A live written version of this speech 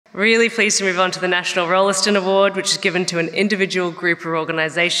Really pleased to move on to the National Rolleston Award, which is given to an individual, group or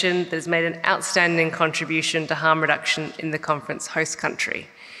organisation that has made an outstanding contribution to harm reduction in the conference host country.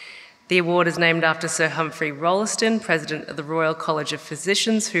 The award is named after Sir Humphrey Rolleston, President of the Royal College of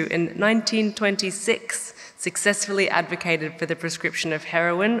Physicians, who in 1926 successfully advocated for the prescription of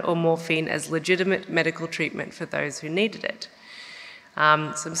heroin or morphine as legitimate medical treatment for those who needed it. So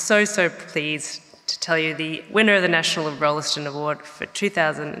I'm so pleased to tell you the winner of the National Rolleston Award for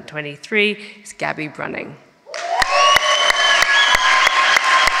 2023 is Gaby Bruning.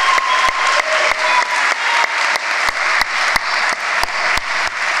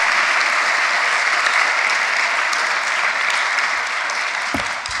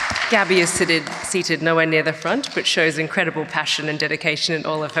 Gaby is seated nowhere near the front, but shows incredible passion and dedication in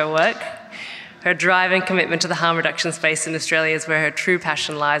all of her work. Her drive and commitment to the harm reduction space in Australia is where her true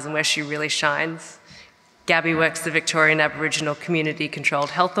passion lies and where she really shines. Gaby works at the Victorian Aboriginal Community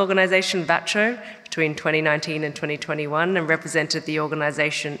Controlled Health Organisation, VACCHO, between 2019 and 2021, and represented the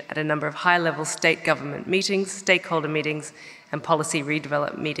organisation at a number of high-level state government meetings, stakeholder meetings, and policy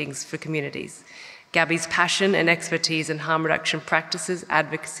redevelopment meetings for communities. Gaby's passion and expertise in harm reduction practices,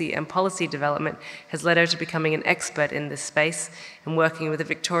 advocacy and policy development has led her to becoming an expert in this space and working with the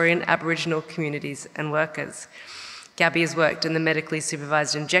Victorian Aboriginal communities and workers. Gaby has worked in the medically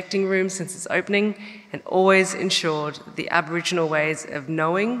supervised injecting room since its opening and always ensured the Aboriginal ways of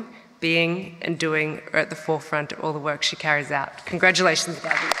knowing, being and doing are at the forefront of all the work she carries out. Congratulations,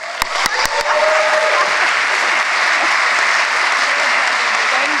 Gaby.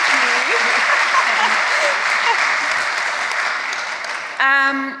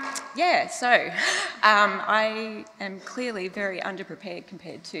 I am clearly very underprepared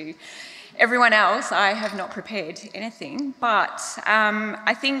compared to everyone else. I have not prepared anything, but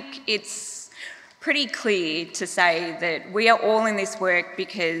I think it's pretty clear to say that we are all in this work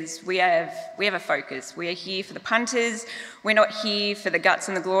because we have a focus. We are here for the punters. We're not here for the guts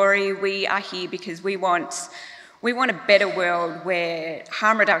and the glory. We are here because we want a better world where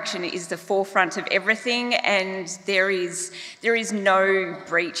harm reduction is the forefront of everything and there is no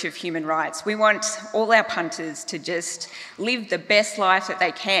breach of human rights. We want all our punters to just live the best life that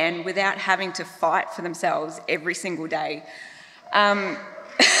they can without having to fight for themselves every single day.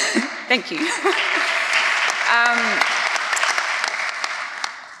 Thank you.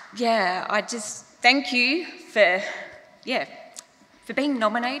 I just thank you for being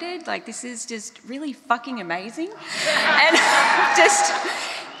nominated. Like, this is just really fucking amazing. And just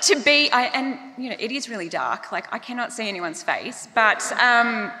to be, it is really dark. Like, I cannot see anyone's face, but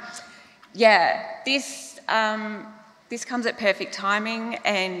this comes at perfect timing,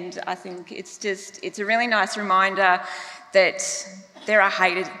 and I think it's a really nice reminder that there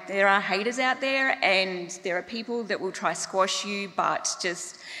are haters out there, and there are people that will try squash you, but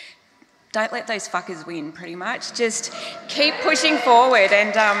just don't let those fuckers win, pretty much. Just keep pushing forward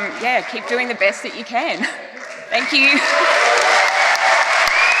and, keep doing the best that you can. Thank you.